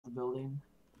the building.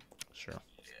 Sure.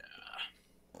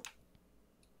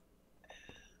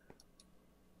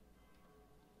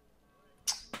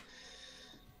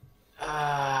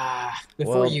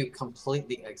 Before Well, you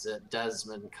completely exit,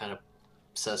 Desmond kind of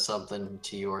says something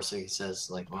to you, or so he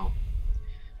says, like, well,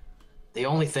 the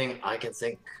only thing I can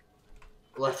think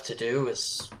left to do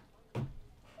is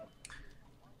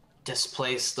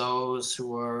displace those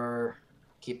who are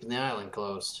keeping the island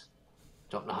closed.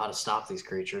 Don't know how to stop these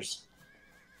creatures.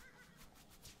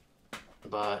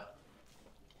 But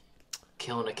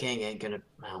killing a king ain't gonna,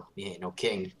 well, he ain't no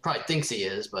king. Probably thinks he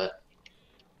is, but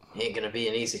he ain't gonna be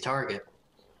an easy target.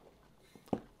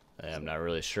 I'm not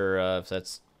really sure if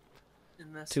that's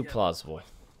too plausible.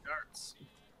 Darts.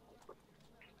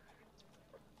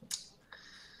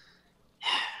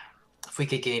 If we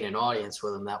could gain an audience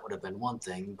with him, that would have been one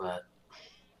thing, but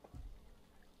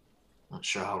not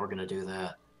sure how we're gonna do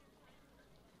that.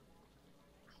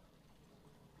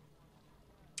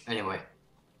 Anyway,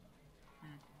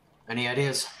 any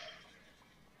ideas?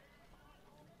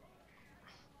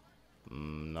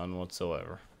 None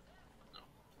whatsoever. No.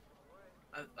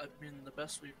 I mean, the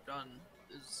best we've done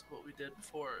is what we did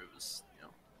before. It was, you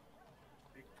know,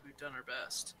 we've done our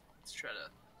best to try to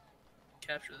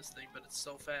capture this thing, but it's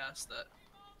so fast that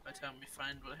by the time we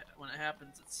find when it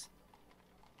happens,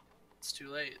 it's too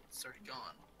late. It's already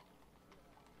gone.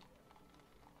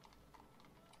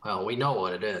 Well, we know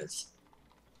what it is.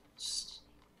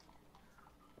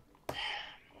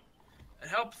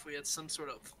 It'd help if we had some sort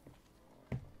of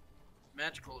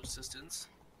magical assistance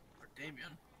for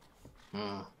Damien.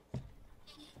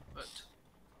 But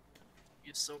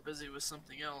he's so busy with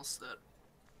something else that,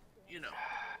 you know.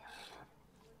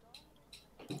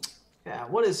 Yeah,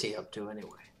 what is he up to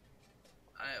anyway?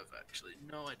 I have actually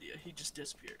no idea. He just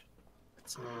disappeared.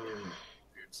 It's weird,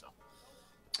 so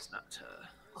it's not too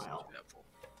helpful.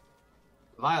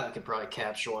 Violet could probably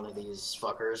capture one of these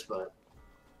fuckers, but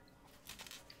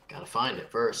gotta find it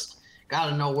first.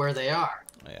 Gotta know where they are.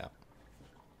 Yeah.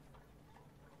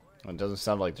 It doesn't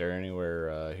sound like they're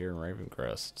anywhere here in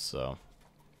Ravencrest, so.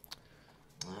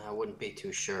 I wouldn't be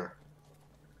too sure.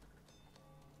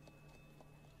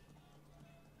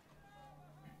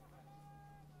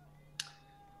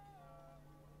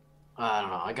 I don't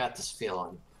know. I got this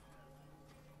feeling.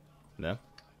 No?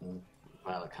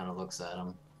 Violet kind of looks at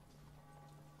him.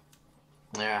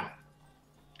 Yeah.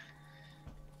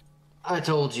 I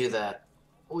told you that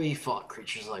we fought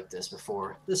creatures like this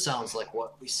before. This sounds like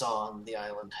what we saw on the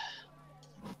island.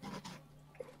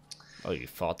 Oh, you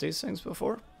fought these things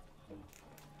before?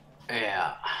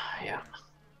 Yeah.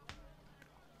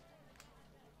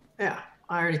 Yeah,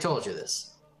 I already told you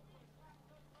this.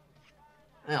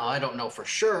 Now, I don't know for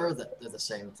sure that they're the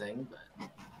same thing, but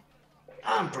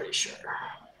I'm pretty sure.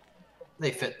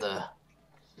 They fit the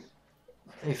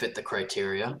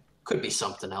criteria. Could be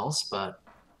something else, but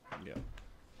Yeah.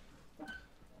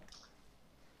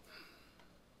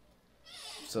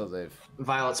 So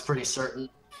Violet's pretty certain.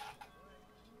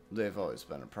 They've always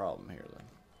been a problem here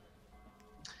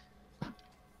then.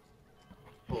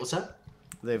 What was that?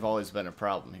 They've always been a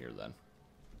problem here then,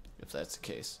 if that's the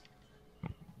case.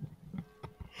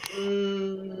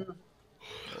 Or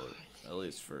at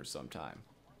least for some time.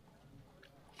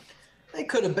 They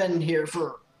could have been here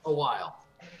for a while,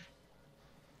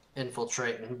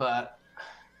 infiltrating, but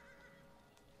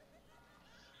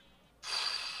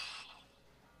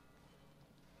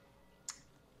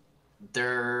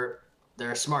they're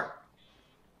smart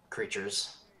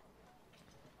creatures.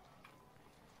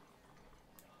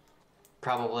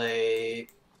 Probably,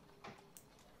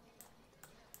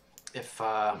 if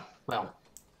well,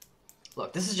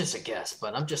 look, this is just a guess,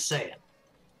 but I'm just saying.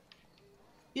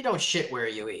 You don't shit where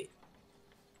you eat.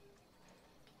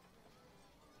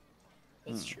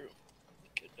 That's true. We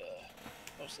could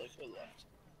most likely left.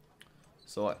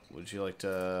 So what? Would you like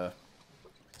to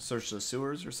search the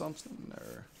sewers or something?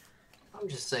 Or I'm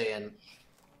just saying.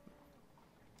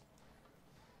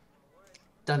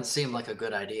 Doesn't seem like a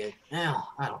good idea. Now,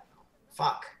 I don't know.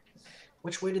 Fuck.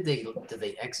 Which way did they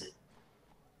exit?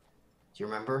 Do you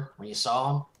remember when you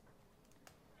saw them?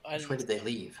 Which way did they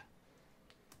leave?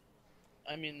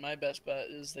 I mean, my best bet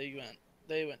is they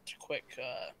went to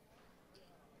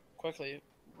quickly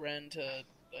ran to a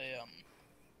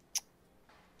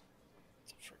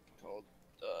what's it freaking called?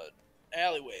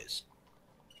 Alleyways.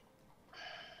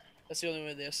 That's the only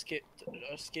way they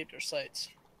escaped our sights.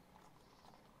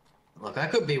 Look, I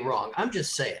could be wrong. I'm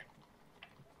just saying.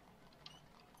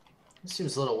 This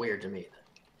seems a little weird to me.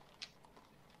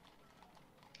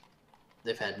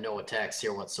 They've had no attacks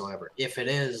here whatsoever. If it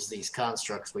is these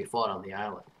constructs we fought on the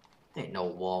island, ain't no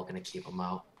wall gonna keep them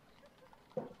out.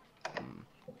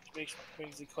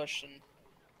 brings the question.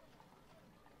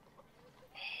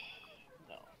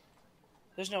 No.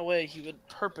 There's no way he would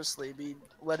purposely be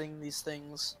letting these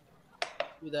things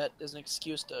do that as an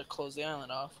excuse to close the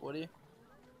island off, would he?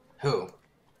 Who?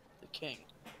 The king.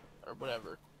 Or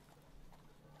whatever.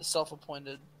 The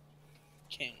self-appointed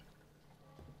king.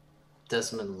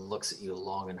 Desmond looks at you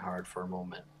long and hard for a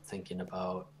moment, thinking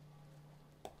about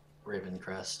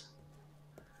Ravencrest.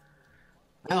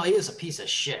 Well, he is a piece of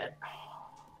shit.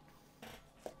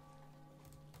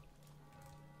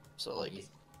 So, like, you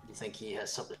think he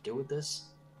has something to do with this?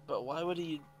 But why would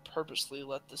he purposely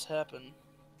let this happen?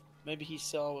 Maybe he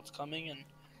saw what's coming and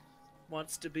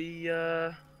wants to be,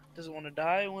 doesn't want to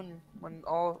die when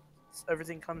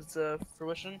everything comes to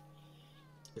fruition.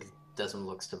 Desmond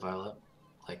looks to Violet.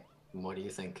 Like, what do you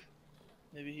think?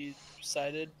 Maybe he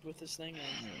sided with this thing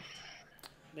and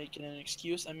making an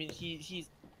excuse. I mean, he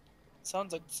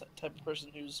sounds like the type of person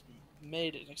who's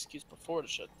made an excuse before to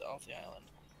shut off the island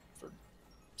for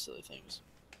silly things.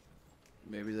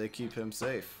 Maybe they keep him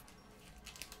safe.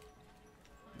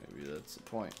 Maybe that's the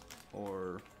point.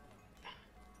 Or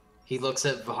he looks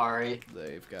at Vihari.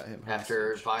 They've got him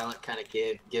after hostage. Violet kind of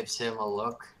gives him a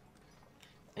look,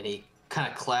 and he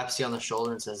kind of claps you on the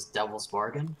shoulder and says, "Devil's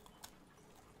bargain."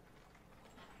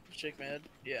 Shake my head.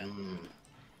 Yeah.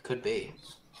 Could be.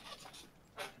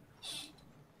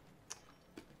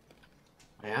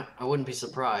 Yeah, I wouldn't be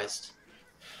surprised.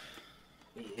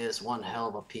 He is one hell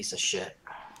of a piece of shit.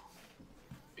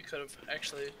 It could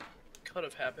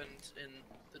have happened in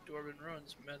the Dwarven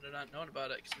ruins. We might have not known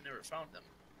about it because we never found them.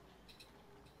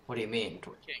 What do you mean?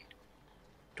 King.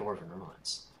 Dwarven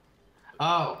ruins.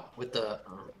 Oh, with the.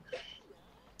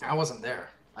 I wasn't there.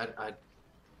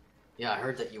 Yeah, I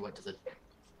heard that you went to the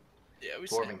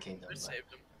Dwarven Kingdom. We saved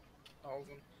them. All of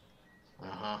them.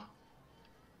 Uh-huh.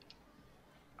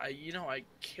 I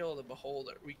killed a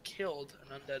beholder. We killed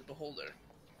an undead beholder.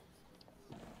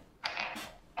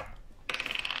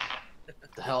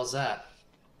 The hell's that?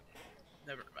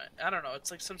 Never mind. I don't know.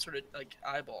 It's like some sort of like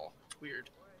eyeball. It's weird.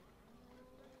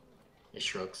 He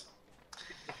shrugs.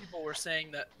 People were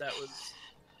saying that was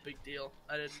a big deal.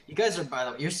 I didn't. You guys are, by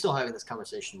the way, you're still having this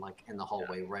conversation like in the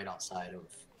hallway right outside of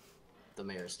the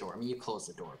mayor's door. I mean, you closed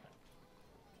the door,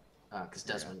 but because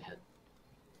Desmond had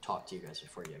talked to you guys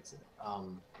before you exited.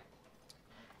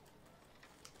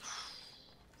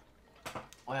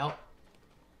 Well,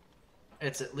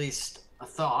 it's at least a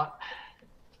thought.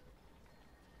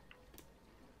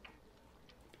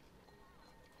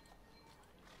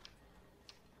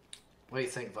 What do you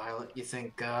think, Violet? You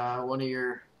think one of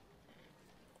your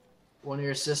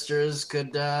sisters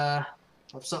could have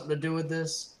something to do with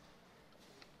this?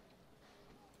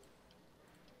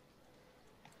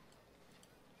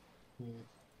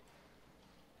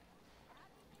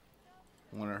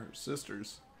 One of her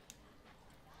sisters.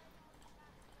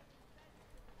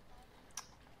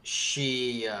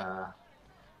 She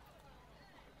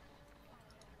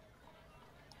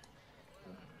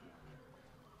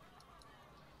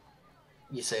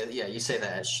you say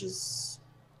that as she's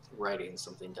writing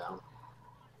something down.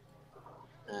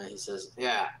 He says,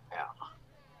 yeah.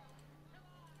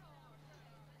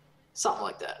 Something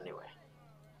like that, anyway.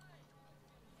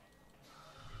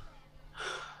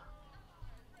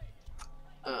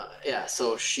 Yeah,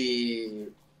 so she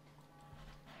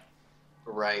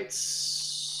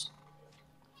writes,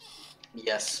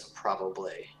 yes,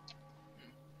 probably.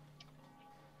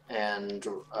 And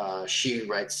she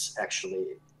writes,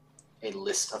 actually, a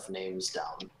list of names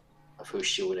down of who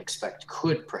she would expect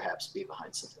could perhaps be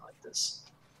behind something like this.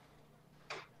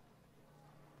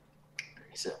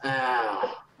 He said,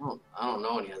 I don't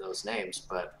know any of those names,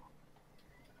 but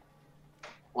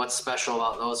what's special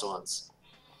about those ones?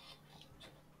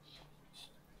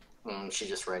 She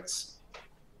just writes,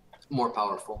 more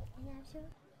powerful.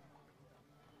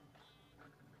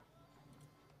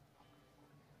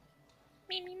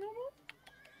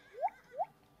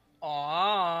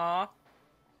 Aww.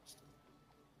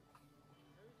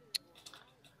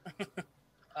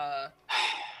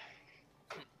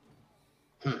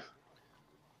 Do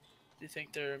you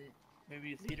think they're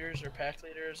maybe leaders or pack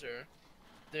leaders, or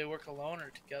they work alone or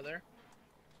together?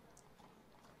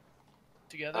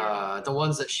 The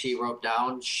ones that she wrote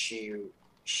down, she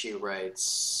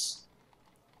writes.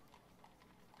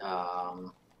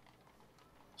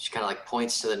 She kind of like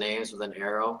points to the names with an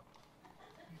arrow.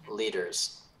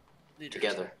 Leaders.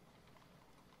 Together.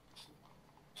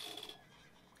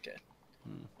 Okay.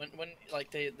 When like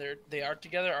they are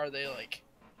together, are they like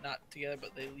not together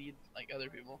but they lead like other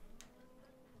people?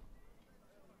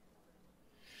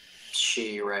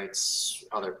 She writes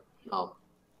other. No.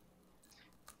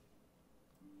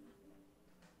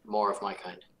 More of my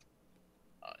kind.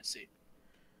 Oh, I see.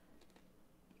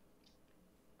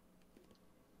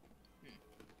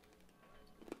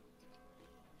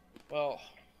 Well,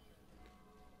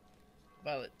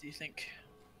 Violet, do you think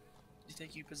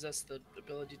you possess the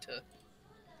ability to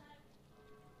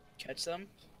catch them?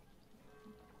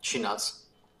 She nods.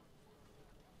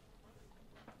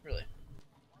 Really?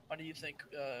 How do you think?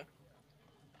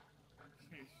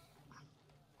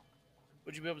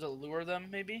 Would you be able to lure them,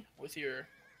 maybe, with your,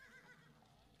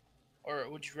 or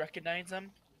would you recognize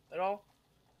them at all?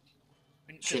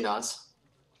 She nods.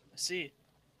 I see.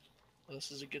 Well,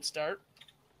 this is a good start.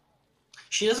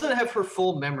 She doesn't have her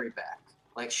full memory back.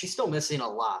 Like, she's still missing a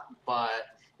lot,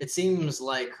 but it seems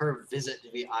like her visit to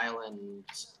the island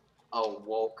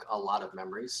awoke a lot of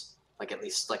memories. Like, at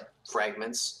least, like,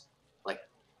 fragments. Like,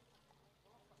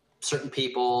 certain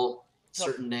people,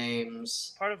 certain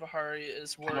names. Part of Ahari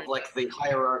is worried. Kind of like the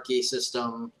hierarchy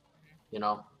system, you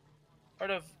know?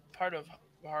 Part of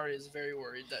Ahari is very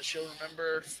worried that she'll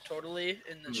remember totally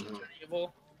and that she'll turn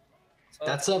evil. So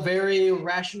that's a very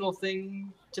rational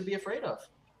thing to be afraid of.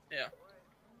 Yeah.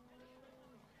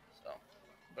 So,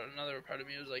 but another part of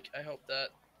me was like, I hope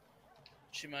that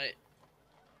she might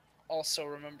also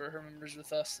remember her memories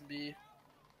with us and be,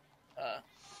 yeah.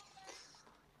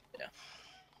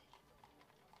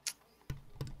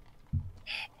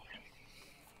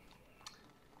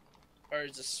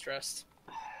 Ahari's just stressed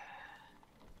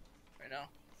right now.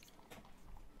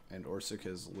 And Orsic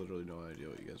has literally no idea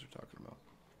what you guys are talking about.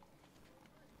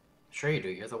 Sure you do.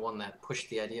 You're the one that pushed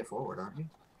the idea forward, aren't you?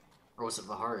 Or was it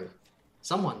Vahari?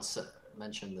 Someone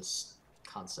mentioned this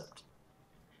concept.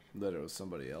 That it was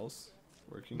somebody else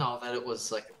working? No, that it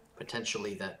was like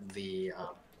potentially that the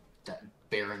that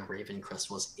Baron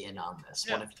Ravencrest was in on this.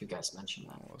 Yeah. One of you guys mentioned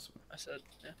that. Oh, wasn't I said,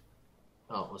 yeah.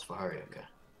 Oh, it was Vahari. Okay.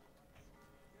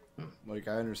 Like,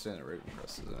 I understand that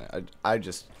Ravencrest is in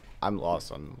it. I'm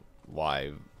lost on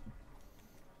why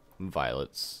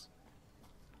Violet's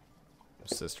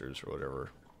sisters or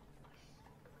whatever.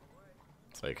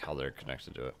 It's like how they're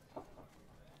connected to it.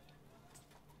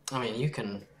 I mean, you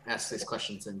can ask these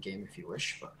questions in game if you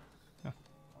wish, but Yeah.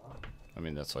 I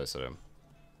mean, that's why I said I'm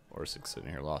Orsic sitting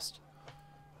here lost.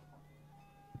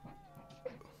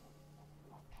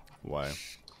 Why?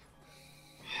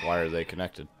 Why are they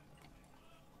connected?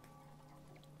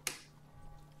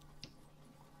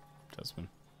 Desmond.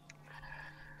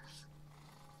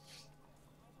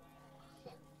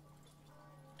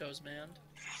 Dozemand.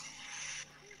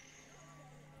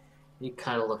 he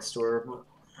kind of looks to her.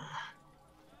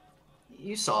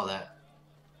 You saw that.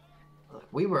 Look,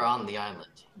 we were on the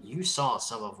island. You saw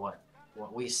some of what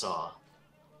we saw.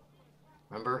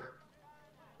 Remember?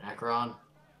 Acheron?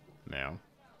 Yeah.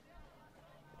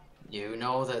 You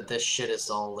know that this shit is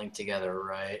all linked together,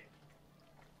 right?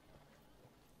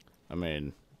 I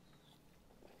mean,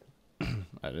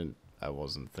 I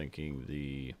wasn't thinking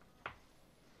the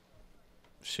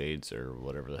shades or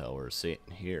whatever the hell we're seeing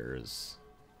here is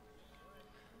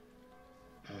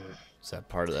that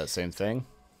part of that same thing?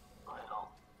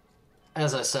 Well,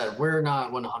 as I said, we're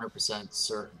not 100%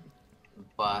 certain,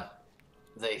 but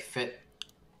they fit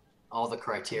all the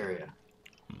criteria.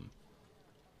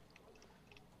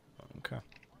 Okay.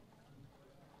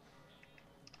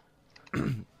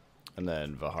 And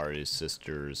then Vahari's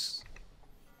sisters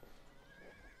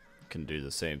can do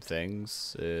the same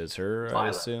things as her, Violet. I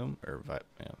assume? Or,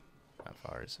 yeah, not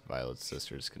Vahari's. Violet's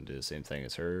sisters can do the same thing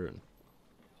as her. And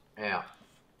Yeah.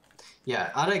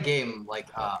 Yeah, out of game,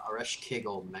 like, Aresh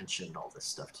Kigel mentioned all this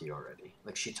stuff to you already.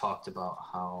 Like, she talked about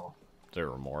how... there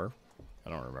were more? I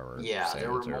don't remember. Yeah, saying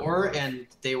there were that more, and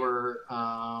they were...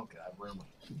 oh, God, where am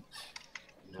I?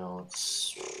 No,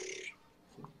 it's...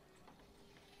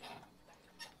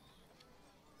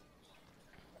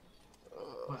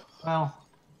 Well,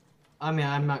 I mean,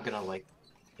 I'm not gonna, like...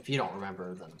 If you don't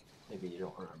remember, then maybe you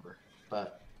don't remember.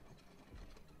 But...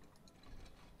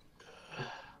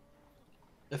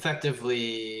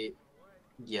 effectively,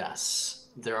 yes,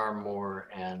 there are more,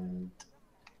 and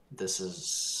this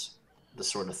is the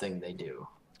sort of thing they do.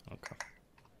 Okay.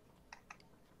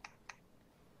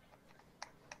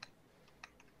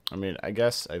 I mean, I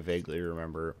guess I vaguely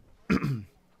remember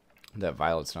that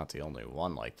Violet's not the only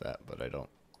one like that, but I don't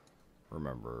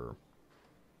remember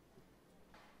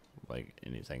like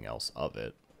anything else of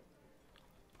it.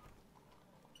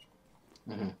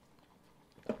 Mm-hmm.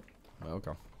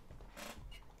 Okay.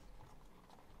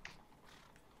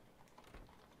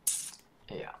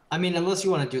 Yeah, I mean, unless you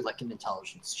want to do like an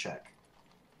intelligence check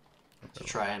to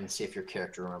try and see if your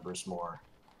character remembers more.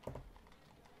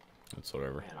 That's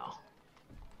whatever. You know,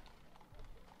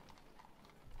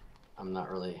 I'm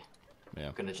not really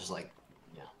Yeah. gonna just like,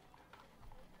 yeah.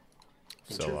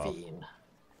 So, Intervene.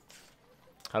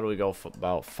 how do we go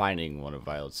about finding one of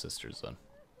Violet's sisters then?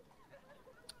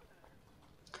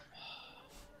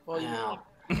 Well, Yeah.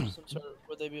 some sort of,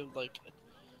 would they be like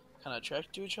kind of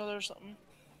attracted to each other or something?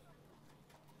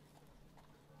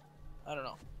 I don't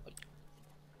know. Like,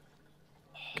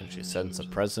 Can she sense the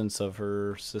presence of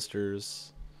her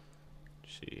sisters?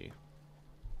 She,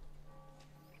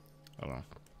 I don't know,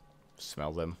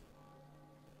 smell them?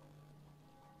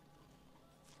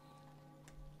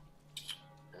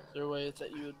 is there a way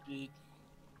that you would be?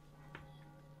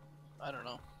 I don't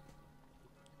know.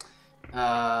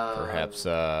 Perhaps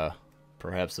the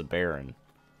Baron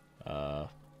has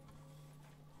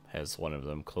one of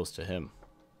them close to him.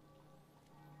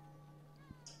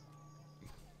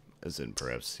 As in,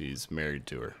 perhaps he's married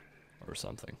to her or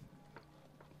something.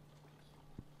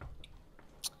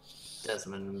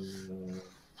 Desmond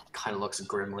kind of looks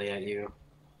grimly at you.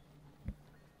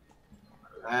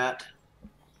 That.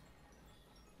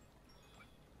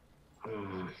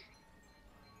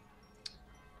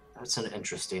 That's an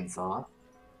interesting thought.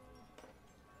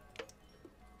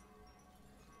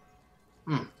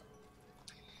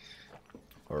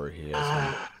 Or he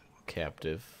has one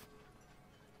captive.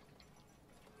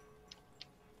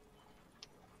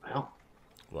 Well,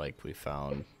 Like we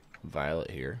found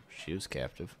Violet here. She was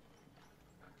captive.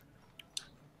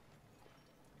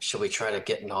 should we try to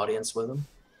get an audience with him?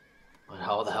 But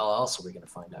how the hell else are we going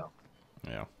to find out?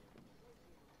 Yeah.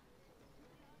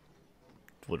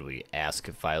 Would we ask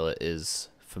if Violet is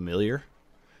familiar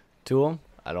to him?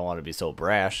 I don't want to be so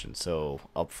brash and so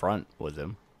upfront with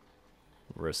him.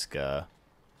 Risk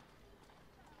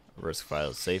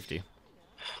Violet's safety.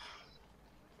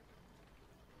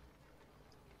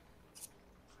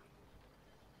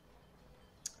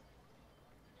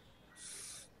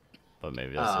 But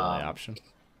maybe that's the only option.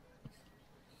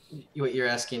 What you're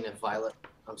asking if Violet?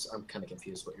 I'm kind of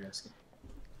confused. What you're asking?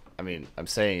 I mean, I'm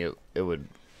saying it would,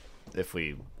 if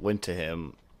we went to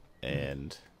him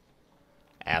and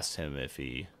asked him if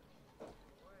he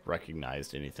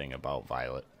recognized anything about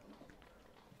Violet,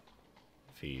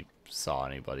 if he saw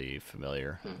anybody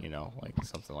familiar, you know, like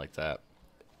something like that,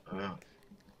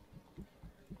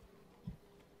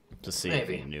 to see if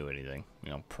he knew anything, you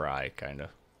know, pry kind of.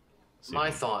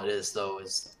 My thought is, though,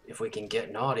 is if we can get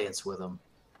an audience with him,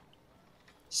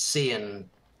 seeing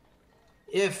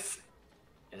if,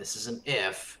 and this is an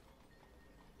if,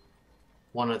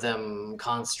 one of them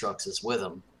constructs is with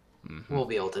him, we'll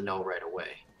be able to know right away.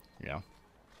 Yeah.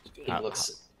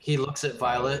 He looks at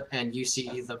Violet, and you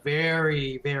see the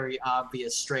very, very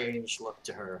obvious strange look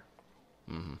to her.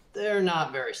 They're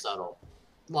not very subtle.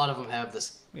 A lot of them have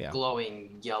this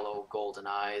glowing yellow golden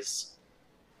eyes,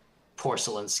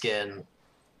 porcelain skin.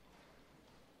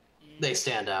 They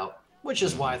stand out, which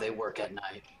is why they work at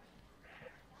night.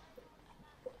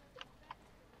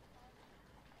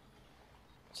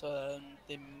 So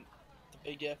the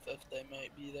big if they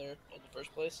might be there in the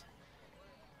first place.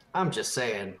 I'm just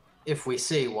saying, if we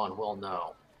see one, we'll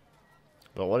know.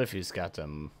 But what if he's got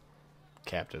them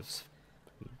captives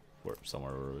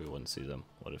somewhere where we wouldn't see them?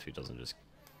 What if he doesn't just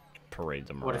parade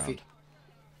them What around? if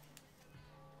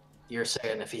you're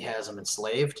saying if he has them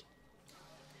enslaved?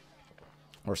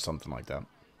 Or something like that.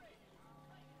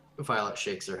 Violet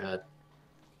shakes her head.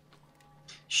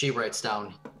 She writes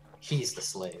down, he's the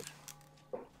slave.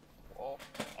 Well,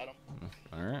 I don't.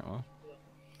 Alright, well.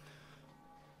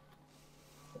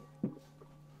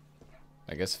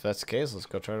 I guess if that's the case, let's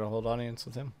go try to hold audience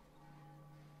with him.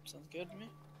 Sounds good to me.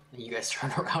 You guys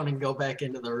turn around and go back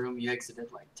into the room you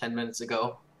exited like 10 minutes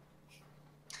ago.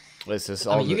 Is this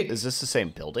is this the same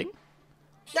building?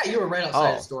 Yeah, you were right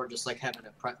outside his door, just like having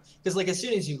a because like as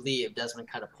soon as you leave, Desmond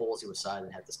kind of pulls you aside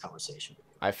and had this conversation with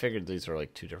you. I figured these are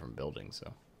like two different buildings,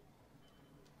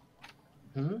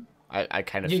 though. I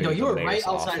kind of you figured you were the right mayor's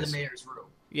outside office. the mayor's room.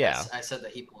 Yeah, I said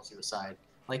that he pulls you aside.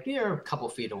 Like you're a couple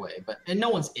feet away, and no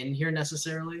one's in here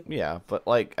necessarily. yeah, but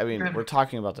like I mean, we're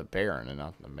talking about the Baron and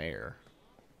not the mayor.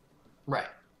 Right.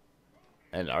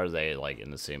 And are they like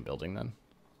in the same building then?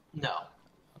 No.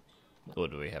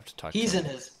 What do we have to talk? He's to in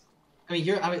his. I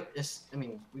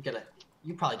mean, we gotta.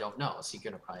 You probably don't know, so you're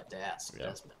gonna probably have to ask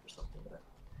Desmond or something.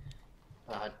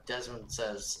 But Desmond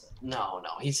says, no,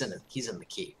 he's in the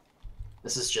keep.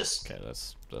 This is just okay.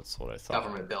 That's what I thought.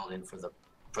 Government building for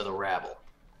the rabble.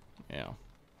 Yeah,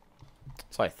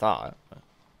 that's what I thought.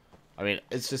 I mean,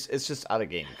 it's just out of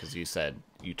game because you said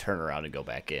you turn around and go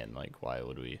back in. Like, why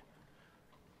would we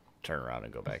turn around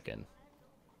and go back in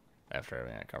after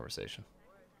having that conversation?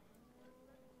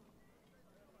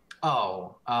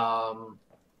 Oh,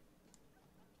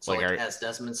 so Like, as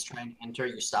Desmond's trying to enter,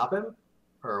 you stop him,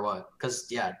 or what?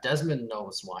 Because Desmond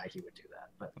knows why he would do that.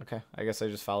 But Okay, I guess I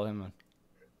just follow him then.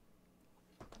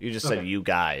 You just Okay. said you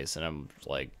guys, and I'm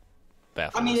like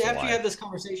baffled. I mean, as to after why. you have this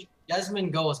conversation,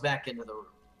 Desmond goes back into the room.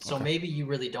 So Okay. maybe you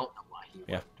really don't know why he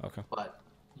Yeah. went. Okay. But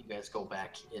you guys go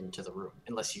back into the room,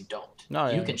 unless you don't. No,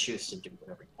 You yeah. can choose to do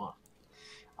whatever you want.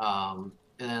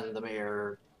 And then the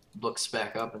mayor looks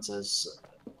back up and says,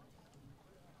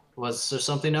 "Was there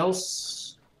something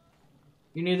else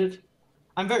you needed?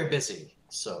 I'm very busy,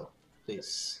 so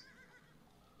please."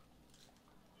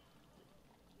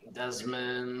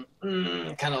 Desmond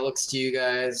kind of looks to you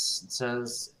guys and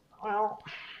says, "Well,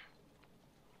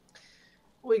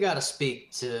 we got to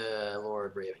speak to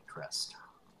Lord Ravencrest.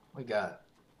 We got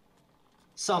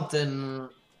something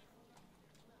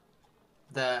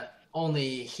that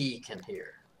only he can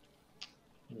hear."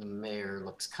 And the mayor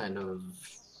looks kind of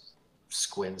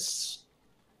squints,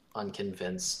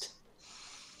 unconvinced.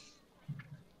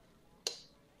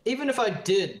 "Even if I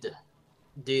did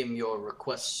deem your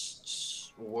requests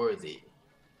worthy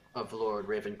of Lord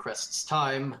Ravencrest's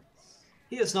time,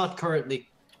 he is not currently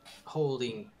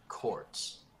holding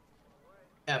court.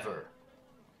 Ever.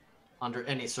 Under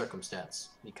any circumstance."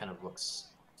 He kind of looks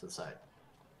to the side.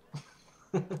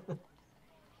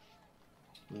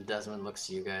 And Desmond looks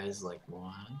to you guys like,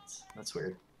 "What? That's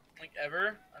weird." Like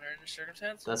ever under any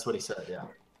circumstance. That's what he said, yeah.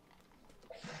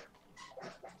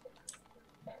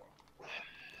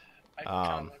 I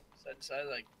kind of like side to side,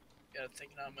 like,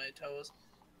 thinking on my toes.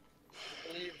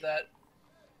 I believe that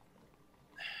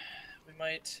we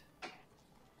might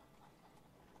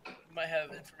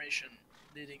have information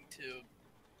leading to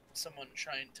someone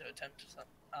trying to attempt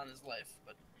something on his life,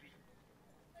 but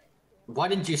Why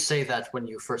didn't you say that when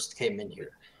you first came in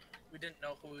here? we didn't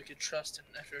know who we could trust, and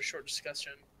after a short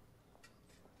discussion,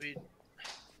 we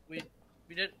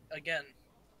didn't. Again,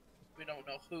 we don't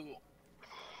know who,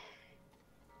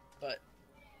 but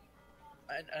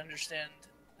I understand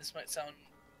this might sound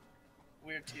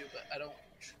weird to you, but I don't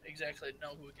exactly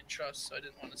know who we can trust, so I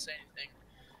didn't want to say anything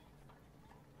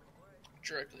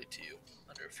directly to you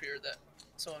under fear that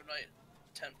someone might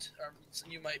attempt, or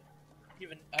you might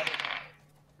even, I don't know.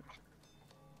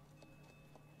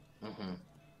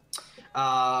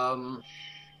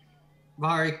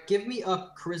 Mari, give me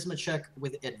a charisma check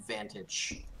with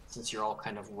advantage, since you're all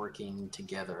kind of working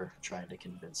together trying to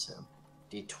convince him.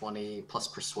 D20 plus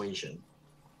persuasion.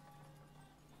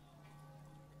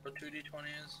 What 2d20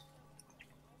 is?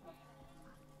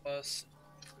 Plus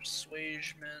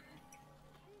persuasion,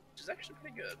 which is actually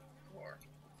pretty good. Or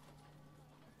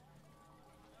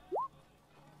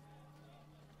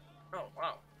oh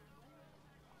wow,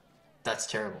 That's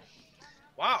terrible.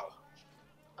 wow.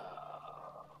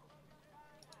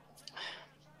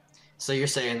 So you're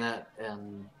saying that,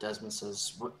 and Desmond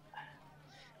says,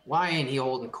 "Why ain't he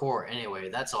holding court anyway?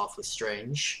 That's awfully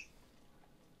strange."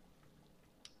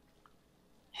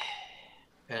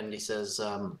 And he says,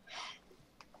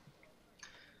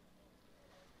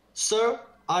 "Sir,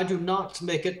 I do not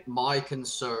make it my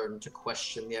concern to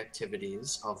question the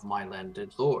activities of my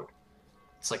landed lord."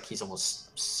 It's like he's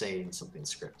almost saying something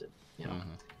scripted, you know.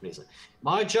 But he's like,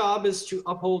 "My job is to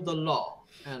uphold the law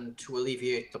and to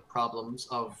alleviate the problems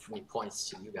of," and he points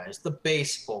to you guys, "the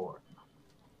baseborn.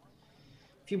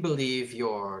 If you believe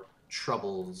your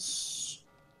troubles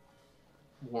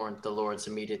warrant the Lord's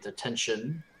immediate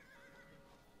attention,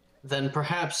 then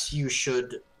perhaps you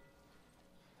should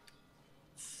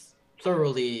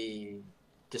thoroughly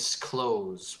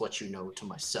disclose what you know to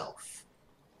myself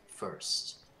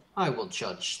first. I will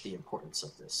judge the importance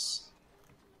of this."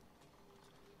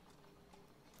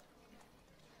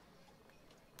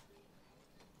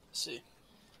 See.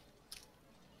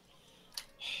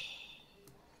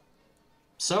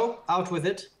 "So, out with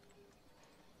it.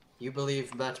 You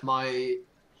believe that my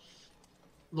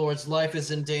lord's life is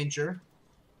in danger?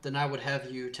 Then I would have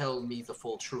you tell me the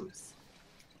full truth."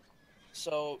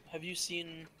 So, have you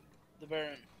seen the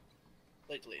Baron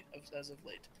lately, as of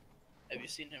late? Have you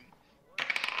seen him?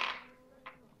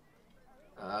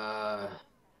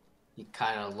 He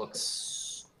kind of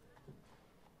looks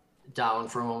down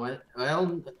for a moment.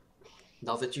 "Well,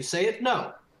 now that you say it,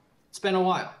 no. It's been a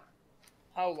while."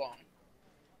 How long?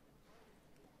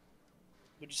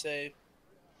 Would you say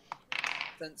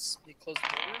since he closed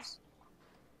the doors?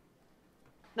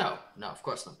 No, of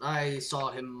course not. I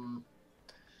saw him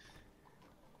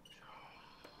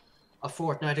a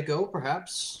fortnight ago,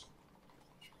 perhaps.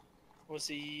 Was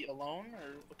he alone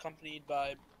or accompanied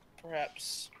by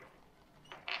perhaps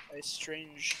a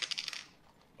strange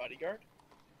bodyguard?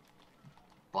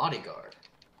 Bodyguard?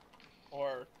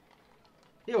 Or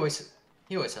He always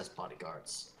has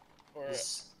bodyguards.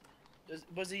 was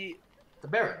he The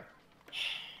Baron.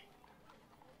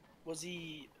 was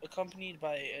he accompanied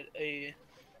by a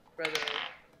rather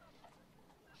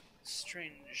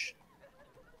strange,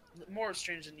 more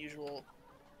strange than usual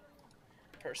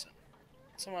person?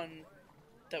 Someone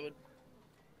that would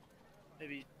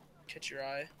maybe catch your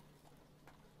eye?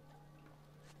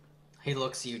 He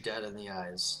looks you dead in the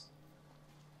eyes.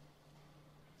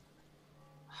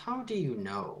 How do you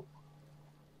know?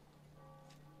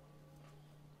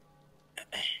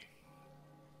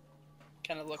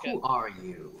 Kind of look Who at are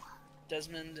you?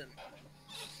 Desmond and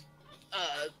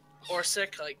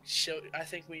Orsic. Like, I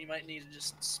think we might need to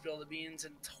just spill the beans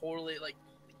and totally like.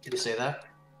 Did you say that?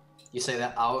 You say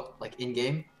that out like in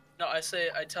game? No, I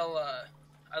tell I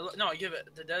give it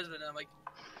to Desmond. And I'm like,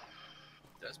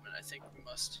 Desmond, I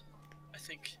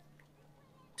think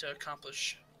to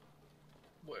accomplish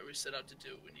what we set out to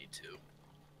do, we need to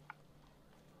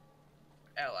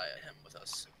ally him with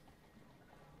us.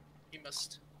 He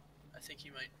must. I think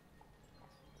he might.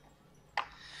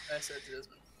 I said to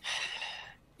Desmond.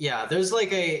 Yeah, there's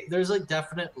a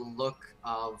definite look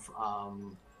of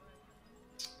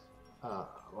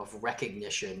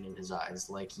recognition in his eyes.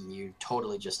 Like you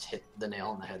totally just hit the nail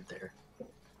on the head there.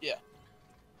 Yeah.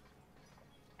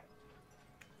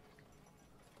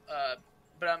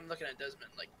 But I'm looking at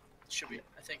Desmond. Like, should we?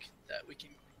 I think that we can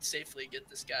safely get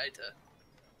this guy to.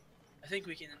 I think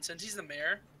we can, since he's the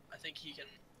mayor. I think he can.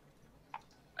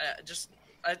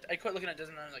 I quit looking at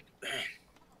Desmond. And I'm like.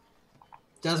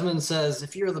 Desmond says,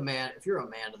 if you're a man of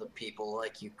the people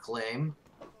like you claim,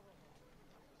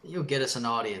 you'll get us an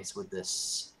audience with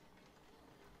this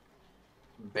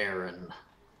Baron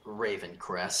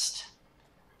Ravencrest.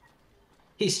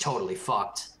 He's totally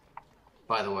fucked,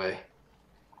 by the way.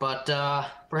 But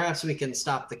perhaps we can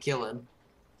stop the killing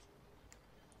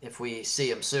if we see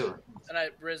him soon. And I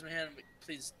raise my hand and like,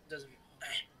 please, Desmond.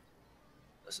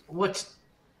 Listen. What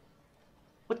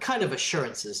kind of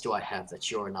assurances do I have that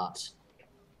you're not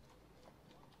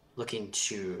looking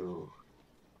to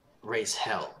raise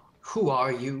hell? Who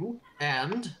are you,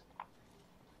 and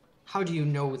how do you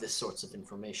know this sorts of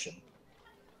information?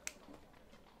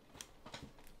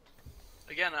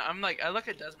 Again, I'm like, I look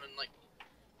at Desmond, like,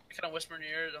 I kind of whisper in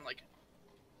your ear, and I'm like,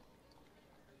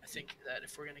 I think that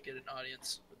if we're gonna get an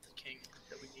audience with the king,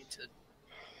 that we're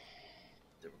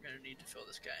gonna need to fill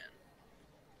this guy in.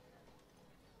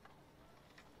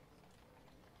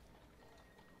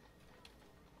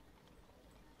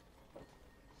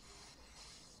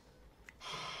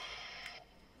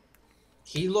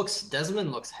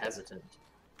 Desmond looks hesitant.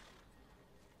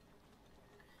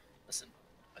 Listen,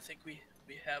 I think we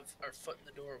have our foot in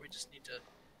the door. We just need to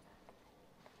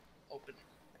open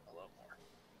a little more.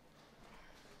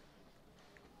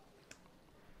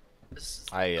 This is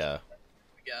I we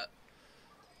got.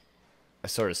 I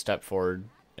sort of step forward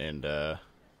and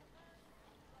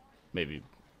maybe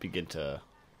begin to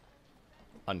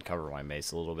uncover my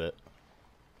mace a little bit.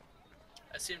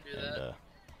 I see him do And that.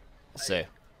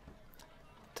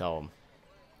 tell him,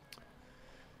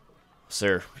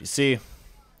 sir, you see,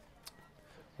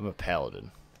 I'm a paladin,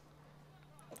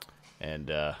 and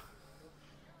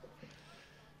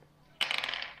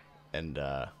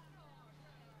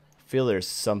feel there's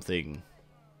something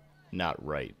not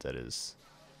right that is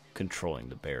controlling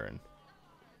the Baron.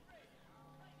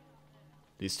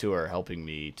 These two are helping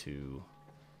me to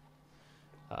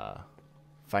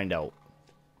find out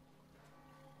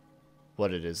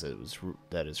what it is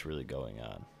that is really going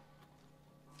on.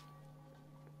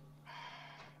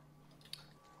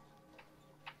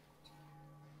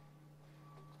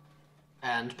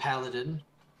 And Paladin,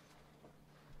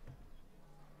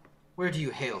 where do you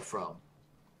hail from?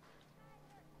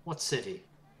 What city?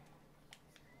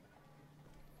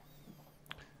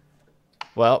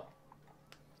 Well,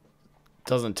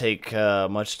 doesn't take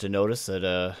much to notice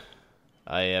that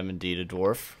I am indeed a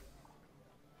dwarf.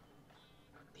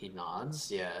 He nods,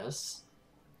 yes.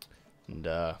 And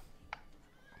I've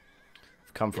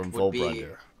come from would be-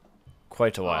 Volbrunder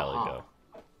quite a while Uh-huh. ago.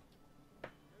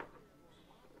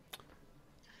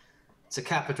 It's a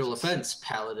capital offense,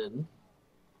 Paladin.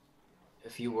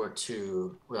 If you were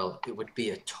to, well, it would be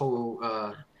a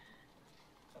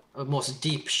most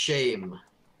deep shame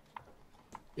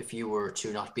if you were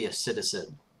to not be a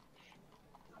citizen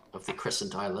of the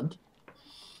Crescent Island.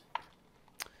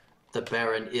 The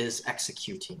Baron is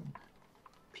executing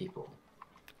people.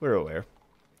 We're aware.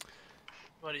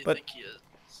 What do you But- think he is?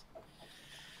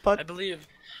 But I believe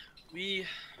he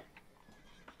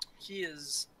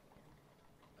is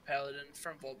a paladin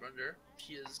from Volbrunder.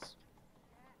 He is.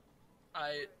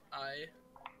 I am.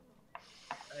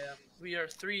 We are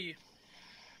three.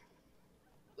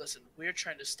 Listen, we are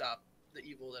trying to stop the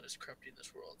evil that is corrupting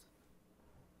this world.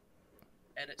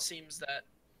 and it seems that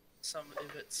some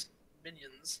of its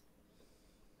minions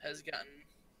has gotten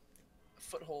a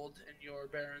foothold in your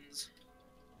Baron's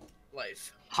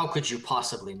life. How could you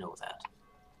possibly know that?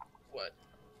 What?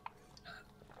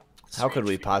 How could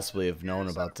we Strange possibly have known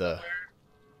figures about the...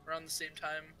 around the same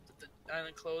time that the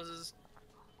island closes?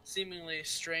 Seemingly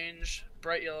strange,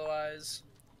 bright yellow eyes,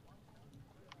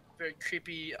 very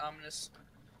creepy, ominous.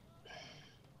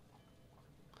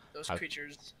 Those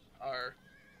creatures are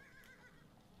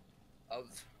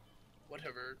of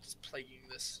whatever is plaguing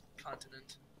this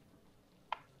continent.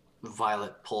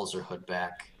 Violet pulls her hood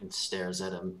back and stares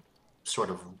at him, sort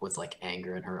of with like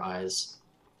anger in her eyes.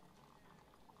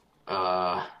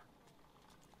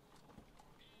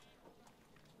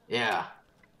 Yeah.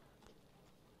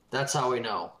 That's how we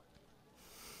know.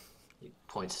 He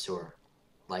points to her,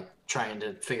 like trying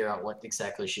to figure out what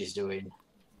exactly she's doing.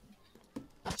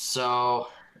 So,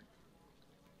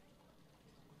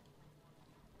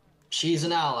 she's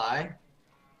an ally,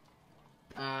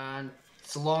 and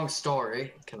it's a long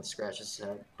story. Kind of scratches his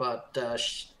head, but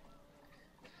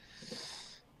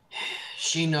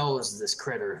she knows this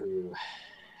critter who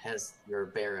has your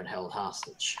Baron held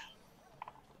hostage.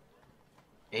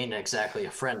 Ain't exactly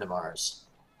a friend of ours.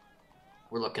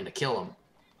 We're looking to kill him,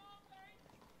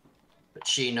 but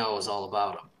she knows all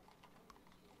about him.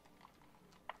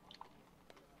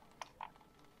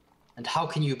 And how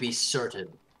can you be certain,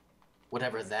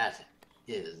 whatever that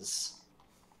is?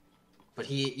 But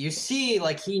you see,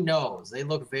 like, he knows. They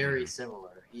look very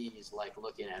similar. He's, like,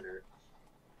 looking at her.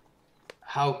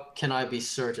 How can I be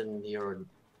certain you're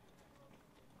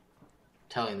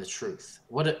telling the truth?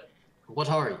 What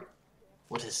are you?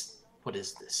 What is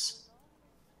this?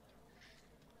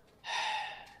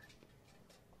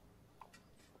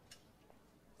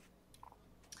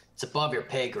 It's above your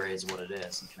pay grade is what it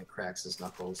is. He kind of cracks his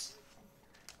knuckles.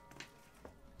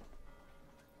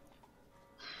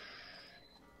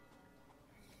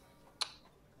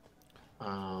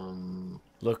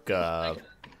 Look,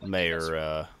 Mayor,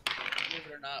 believe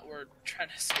it or not, we're trying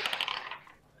to escape.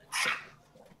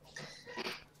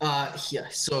 Yeah,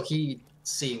 so he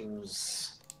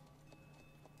seems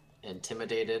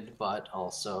intimidated, but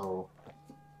also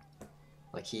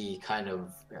like he kind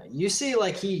of, you see,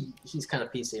 like he's kind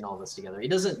of piecing all this together. He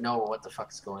doesn't know what the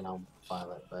fuck is going on with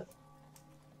Violet, but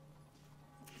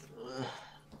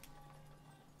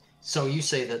so you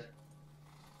say that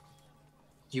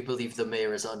you believe the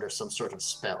mayor is under some sort of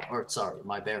spell, or sorry,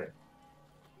 my Baron.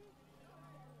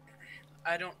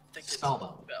 I don't think it's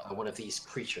Spellbound by one of these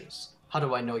creatures. How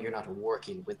do I know you're not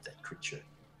working with that creature?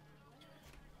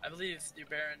 I believe your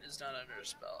Baron is not under a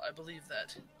spell. I believe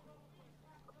that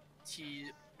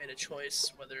he made a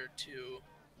choice whether to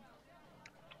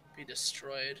be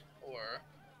destroyed or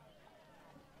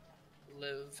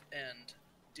live and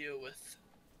deal with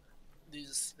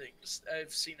these things.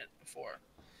 I've seen it before.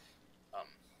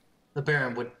 The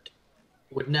Baron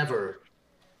would never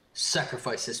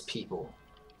sacrifice his people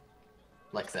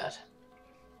like that.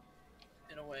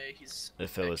 In a way, he's...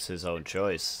 if it was his own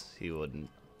choice, he wouldn't.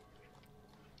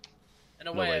 In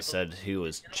a way, Nobody said he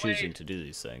was choosing to do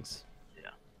these things.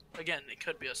 Yeah. Again, it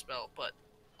could be a spell, but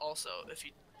also, if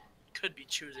he could be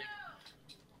choosing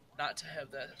not to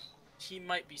have that, he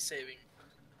might be saving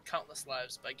countless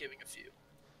lives by giving a few.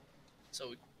 So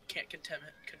we can't condemn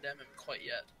him quite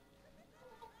yet.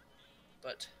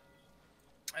 But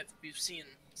we've seen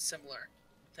similar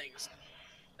things.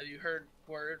 Have you heard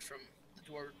word from the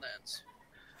Dwarven lands?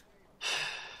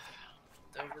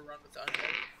 The overrun with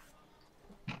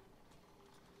undead?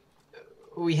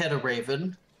 We had a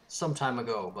raven some time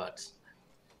ago, but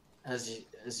as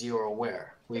you are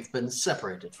aware, we've been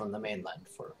separated from the mainland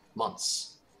for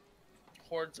months.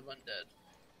 Hordes of undead.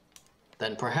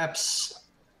 Then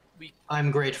perhaps I'm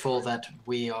grateful that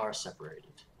we are separated.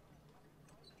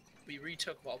 We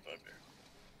retook Valbrunder,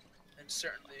 and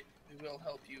certainly we will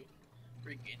help you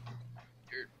regain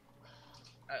your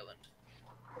island.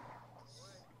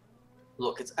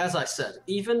 Look, it's as I said,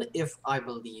 even if I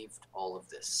believed all of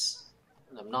this,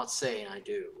 and I'm not saying I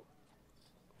do,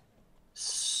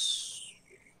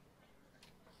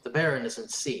 the Baron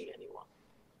isn't seeing anyone.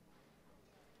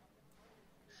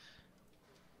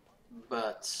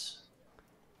 But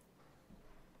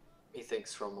he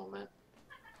thinks for a moment.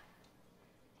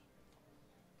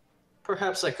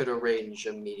 Perhaps I could arrange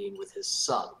a meeting with his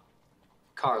son,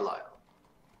 Carlisle.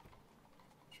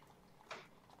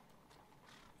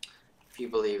 If you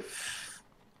believe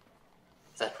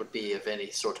that would be of any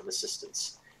sort of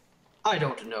assistance. I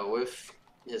don't know if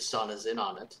his son is in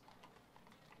on it,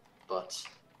 but...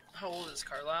 How old is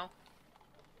Carlisle?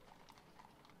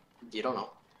 You don't know.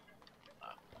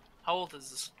 How old is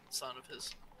this son of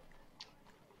his.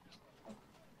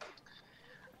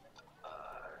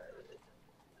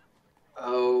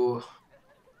 Oh,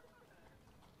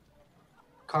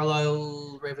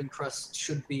 Carlisle Ravencrest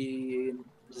should be in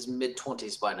his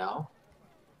mid-20s by now.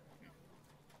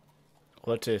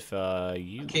 What if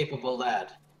you? Capable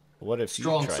lad. What if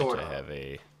Strong you tried sword to arm. have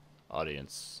a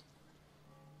audience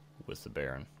with the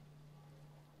Baron?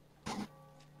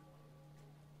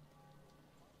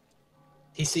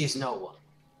 He sees no one,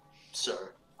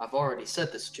 sir. I've already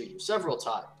said this to you several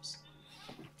times.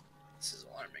 This is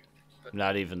alarming. But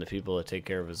Not even the people that take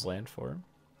care of his land for him?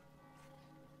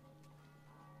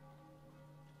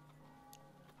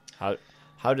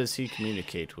 How does he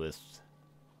communicate with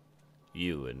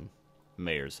you and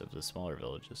mayors of the smaller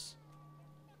villages?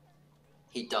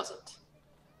 He doesn't.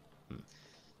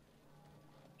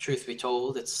 Truth be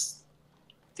told, it's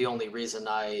the only reason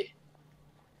I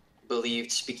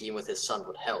believed speaking with his son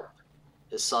would help.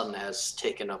 His son has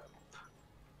taken up...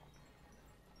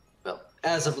 Well,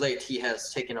 as of late, he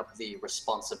has taken up the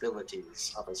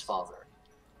responsibilities of his father.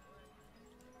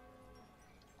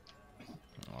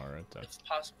 Alright, then. if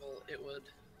possible, it would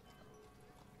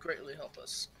greatly help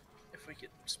us if we could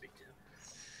speak to him.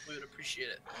 We would appreciate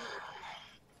it.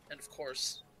 And of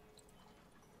course,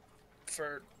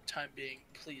 for time being,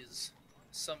 please,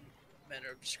 some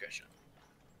manner of discretion.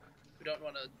 We don't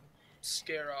want to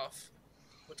scare off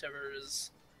whatever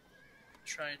is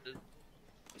trying to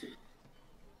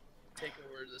take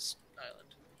over this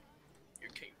island.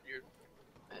 Your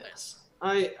Yes.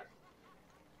 I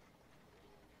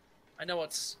know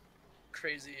it's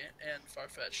crazy and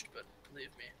far-fetched, but believe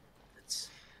me, it's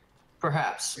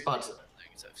Perhaps, crazy but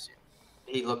things I've seen.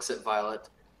 he looks at Violet.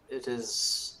 It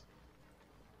is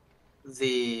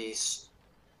the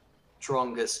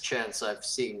strongest chance I've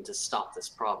seen to stop this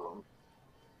problem.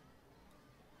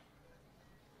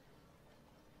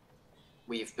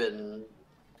 We've been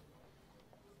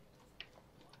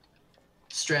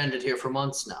stranded here for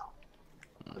months now.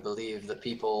 I believe the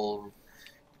people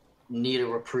need a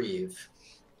reprieve.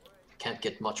 Can't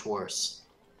get much worse.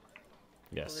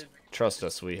 Yes. Believe me. Trust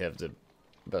us, we have the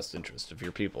best interest of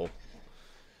your people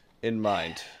in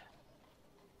mind.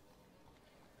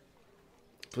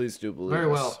 Please do believe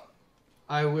Very us. well.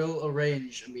 I will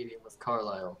arrange a meeting with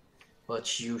Carlisle,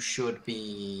 but you should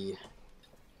be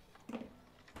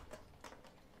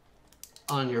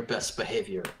on your best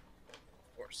behavior.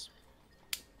 Of course.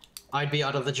 I'd be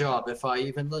out of the job if I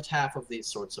even let half of these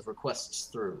sorts of requests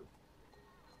through.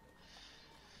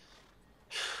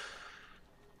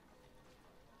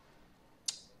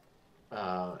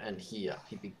 And he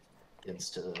begins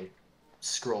to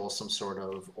scroll some sort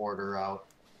of order out.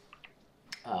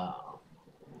 Yeah.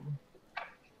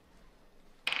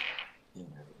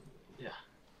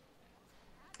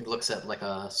 He looks at like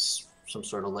some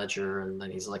sort of ledger, and then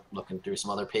he's like looking through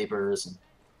some other papers. And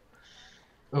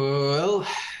well,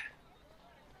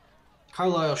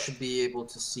 Carlisle should be able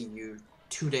to see you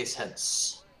 2 days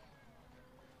hence.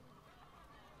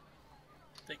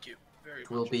 Thank you very It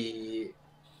will much. be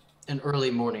an early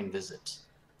morning visit.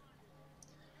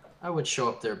 I would show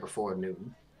up there before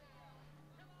noon.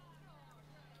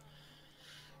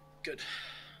 Good.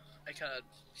 I kind of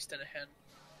extend a hand.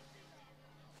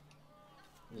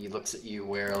 He looks at you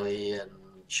warily and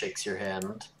shakes your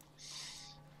hand.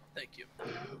 Thank you.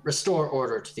 Restore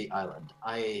order to the island.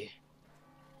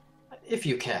 If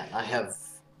you can, I have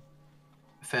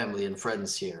family and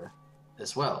friends here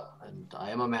as well, and I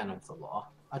am a man of the law.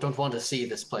 I don't want to see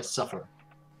this place suffer.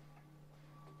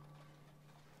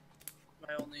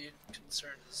 My only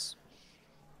concern is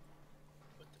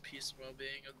with the peace and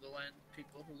well-being of the land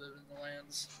people who live in the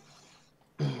lands.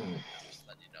 Just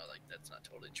letting you know, like, that's not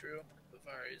totally true.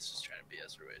 Bavari is just trying to be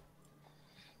Ezraid.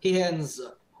 He hands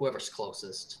whoever's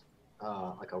closest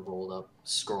like a rolled up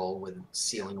scroll with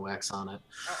sealing wax on it.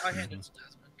 I hand it to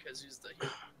Desmond because he's the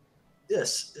hero.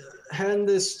 Yes, hand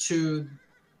this to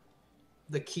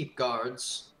the keep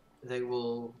guards. They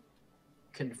will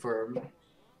confirm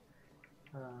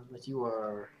that you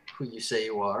are who you say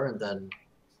you are, and then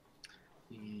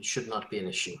you should not be an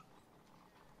issue.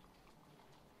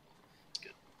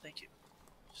 Good. Thank you.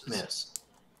 Yes.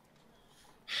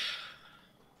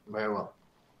 Very well.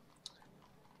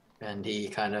 And he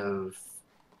kind of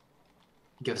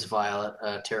gives Violet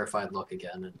a terrified look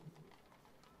again, and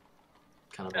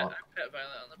kind of I pat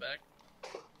Violet on the back.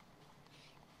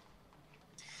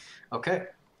 Okay,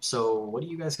 so what are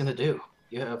you guys gonna do?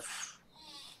 You have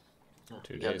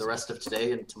 2 you have days. the rest of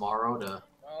today and tomorrow to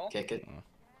Well, kick it.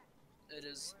 it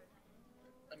is.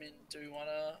 I mean, do we want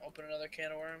to open another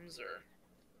can of worms, or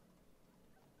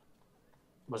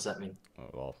What does that mean? Oh,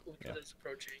 well, Because it's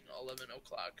approaching 11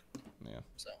 o'clock. Yeah.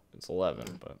 So. It's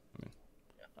 11, but I mean,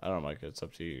 I don't know, Mike. It's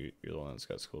up to you. You're the one that's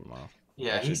got school tomorrow.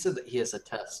 Yeah, Actually, he said that he has a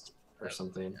test or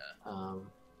something. Yeah.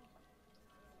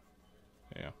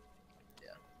 Yeah. Yeah,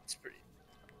 it's pretty.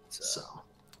 So.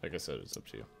 Like I said, it's up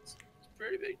to you. It's a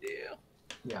pretty big deal.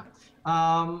 Yeah.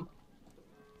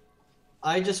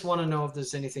 I just want to know if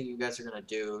there's anything you guys are gonna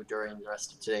do during the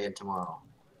rest of today and tomorrow.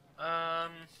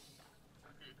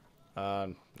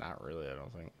 Not really. I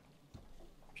don't think.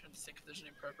 I'm trying to think if there's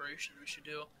any preparation we should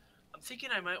do. I'm thinking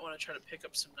I might want to try to pick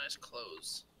up some nice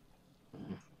clothes.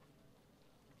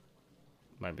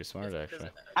 Might be smart, actually.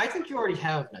 I think you already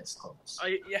have nice clothes.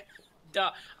 Yeah,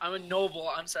 duh. I'm a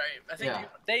noble. I'm sorry. I think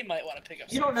they might want to pick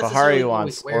up. You don't necessarily. necessarily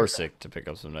wants wear Orsic to pick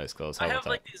up some nice clothes. How I about have that?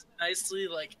 like these nicely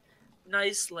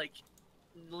nice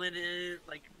linen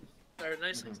or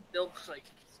nice silk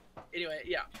Anyway,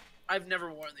 yeah. I've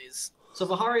never worn these. So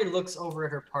Vahari looks over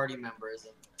at her party members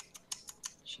and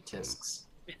she tisks.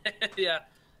 Yeah.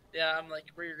 I'm like,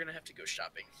 we're gonna have to go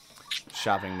shopping.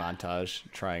 Shopping montage,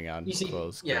 trying on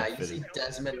clothes. Yeah, you see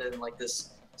Desmond in like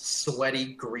this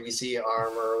sweaty, greasy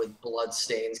armor with blood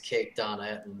stains caked on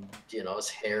it, and his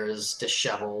hair is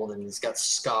disheveled, and he's got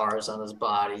scars on his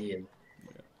body, and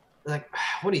like,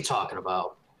 what are you talking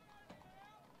about?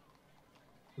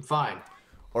 I'm fine.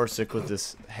 Orsic with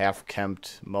this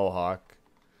half-kempt mohawk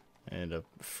and a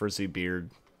frizzy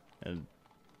beard and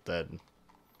then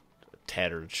a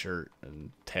tattered shirt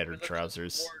and tattered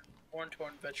trousers.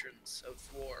 Worn-torn veterans of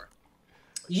war.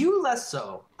 You less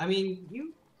so. I mean,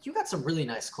 you got some really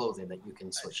nice clothing that you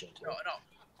can switch into. No.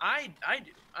 I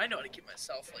do. I know how to keep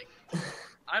myself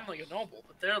I'm like a noble,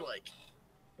 but they're like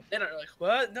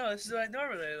what? No, this is what I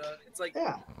normally look. It's like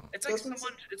It's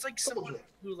like someone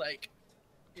who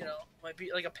might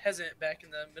be like a peasant back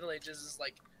in the Middle Ages is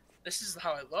like, this is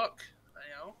how I look.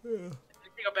 Yeah. I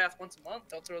take a bath once a month.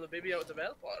 Don't throw the baby out with the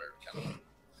bathwater. Kind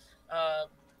of.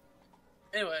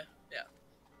 Anyway, yeah.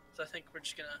 So I think we're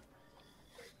just gonna.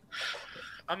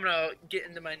 I'm gonna get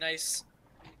into my nice,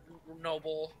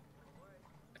 noble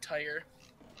attire,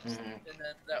 and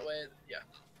then that way, yeah.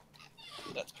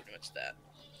 That's pretty much that.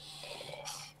 Oh,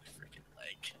 freaking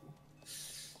leg.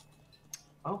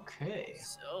 Okay.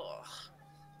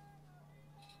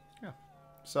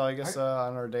 So I guess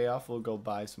on our day off, we'll go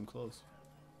buy some clothes.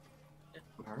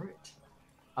 All right.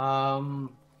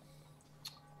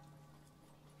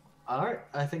 All right.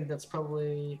 I think that's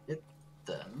probably it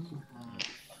then.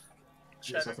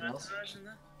 There's nothing else.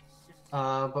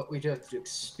 But we do have to do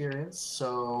experience,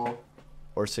 so.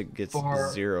 Orsic gets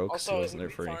 0 because he wasn't there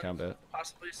for any combat.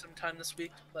 Possibly sometime this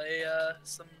week to play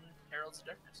some Heralds of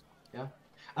Darkness. Yeah.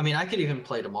 I mean, I could even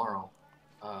play tomorrow,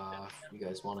 if you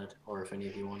guys wanted, or if any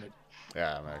of you wanted.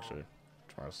 Yeah, I'm actually.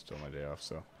 Tomorrow's still my day off,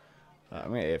 so. I'm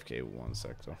going to AFK 1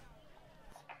 sec, though.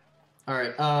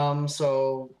 Alright,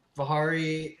 so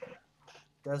Vahari,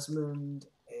 Desmond,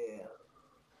 and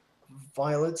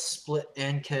Violet split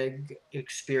Ankeg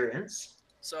experience.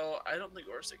 So I don't think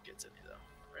Orsic gets any though,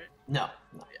 right? No.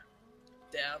 Yeah.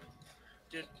 Dab.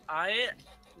 Dude,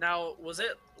 was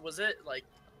it like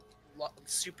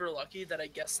super lucky that I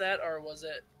guessed that, or was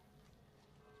it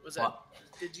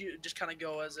did you just kind of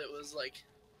go as it was like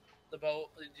the boat?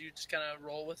 Did you just kind of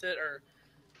roll with it, or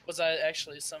was I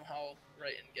actually somehow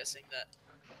right in guessing that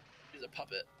he's a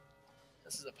puppet?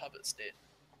 This is a puppet state.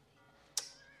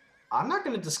 I'm not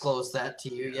going to disclose that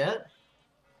to you yet.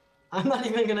 I'm not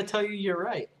even going to tell you you're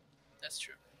right. That's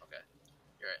true. Okay.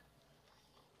 You're right.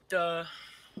 Duh.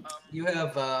 You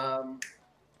have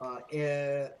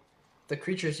the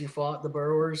creatures you fought, the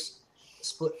burrowers,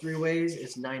 split 3 ways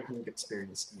is 900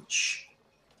 experience each.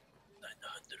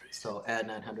 900. So add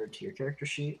 900 to your character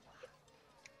sheet.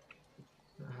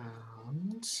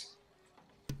 And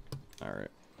all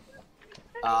right.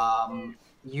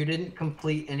 You didn't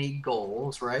complete any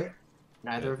goals, right?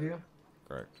 Neither of you?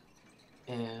 Correct.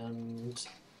 And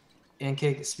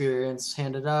Ankeg experience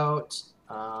handed out.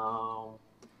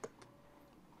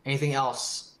 Anything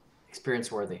else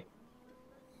experience worthy?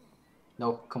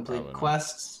 No complete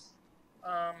quests?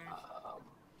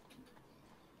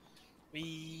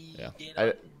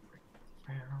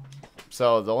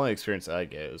 So the only experience I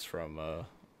get is from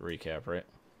recap, right?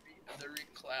 The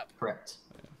reclap. Correct.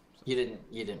 Yeah.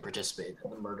 You didn't participate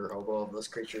in the murder hobo of those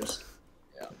creatures.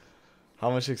 Yeah. How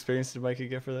much experience did Mikey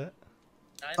get for that?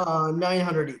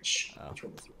 900 each. Oh.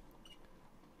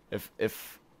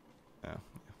 If I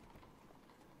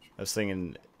was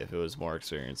thinking if it was more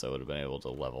experience, I would have been able to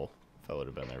level if I would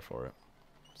have been there for it.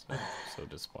 So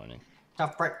disappointing.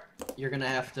 Tough break. You're gonna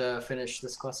have to finish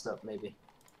this quest up, maybe,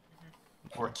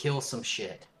 or kill some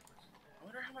shit. I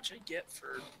wonder how much I get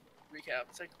for recap.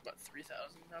 It's like about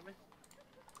 3,000, probably.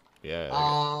 Yeah,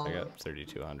 I got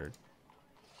 3,200.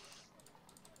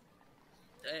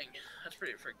 Dang, that's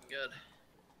pretty freaking good.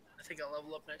 I think I'll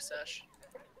level up next sesh.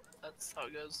 That's how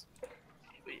it goes.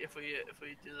 If we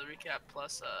do the recap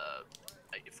plus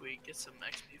if we get some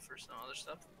XP for some other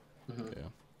stuff. Yeah.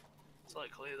 It's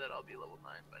likely that I'll be level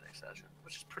 9 by next session,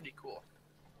 which is pretty cool.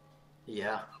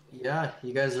 Yeah,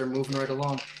 you guys are moving right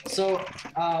along. So,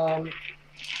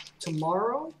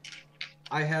 tomorrow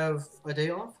I have a day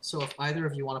off. So if either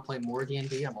of you want to play more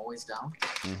D&D, I'm always down.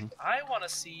 I want to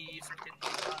see freaking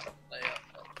play.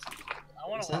 I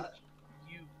want to watch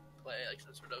you play like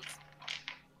some sort of.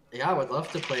 Yeah, I would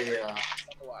love to play.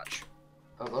 Watch.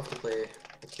 I would love to play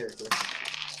a character.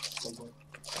 At some point.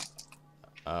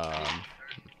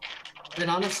 And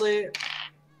honestly,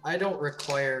 I don't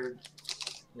require,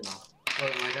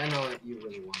 like I know that you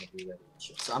really want to be ready,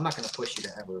 so I'm not going to push you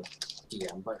to ever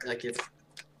DM. But like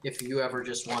if you ever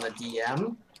just want to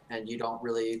DM and you don't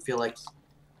really feel like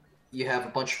you have a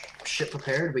bunch of shit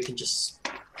prepared, we can just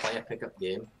play a pickup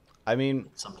game. I mean,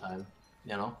 sometime,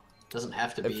 doesn't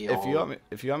have to be.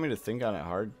 If you want me to think on it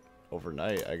hard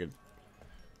overnight, I could.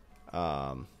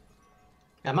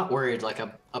 I'm not worried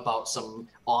about some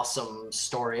awesome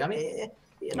story. I mean,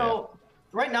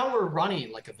 right now we're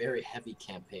running like a very heavy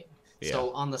campaign. Yeah.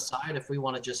 So on the side, if we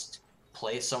want to just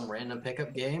play some random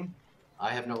pickup game,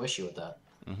 I have no issue with that.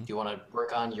 Do you want to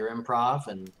work on your improv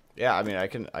and? Yeah, I mean, I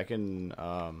can. I have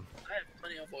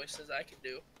plenty of voices I can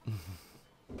do.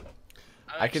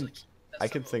 I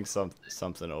can think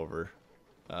something over.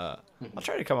 I'll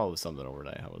try to come up with something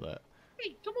overnight. How about that?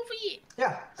 Hey, come over here.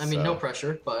 Yeah, I mean, no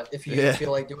pressure, but if you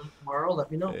feel like doing it tomorrow,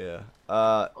 let me know. Yeah.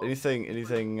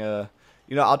 Anything.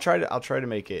 I'll try to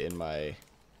make it in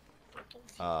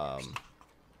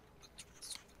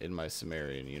my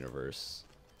Sumerian universe.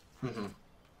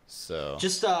 So.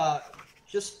 Just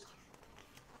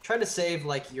try to save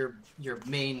like your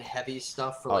main heavy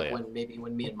stuff for when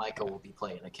me and Micah will be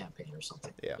playing a campaign or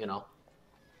something. Yeah.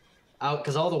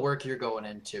 Because all the work you're going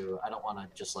into, I don't want to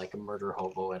just like murder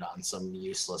hobo it on some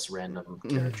useless random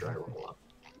character I roll up.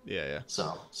 Yeah.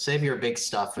 So save your big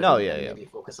stuff. And, maybe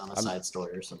focus on a side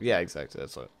story or something. Yeah, exactly.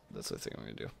 That's what I think I'm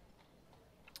gonna do.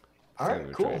 All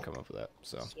right, cool. Try to come up with that.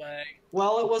 So.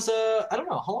 Well, it was I don't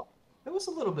know. It was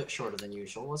a little bit shorter than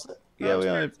usual, was it? Yeah,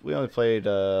 we only played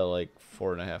like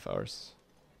 4.5 hours.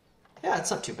 Yeah,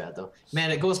 it's not too bad though. Man,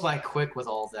 it goes by quick with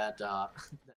all that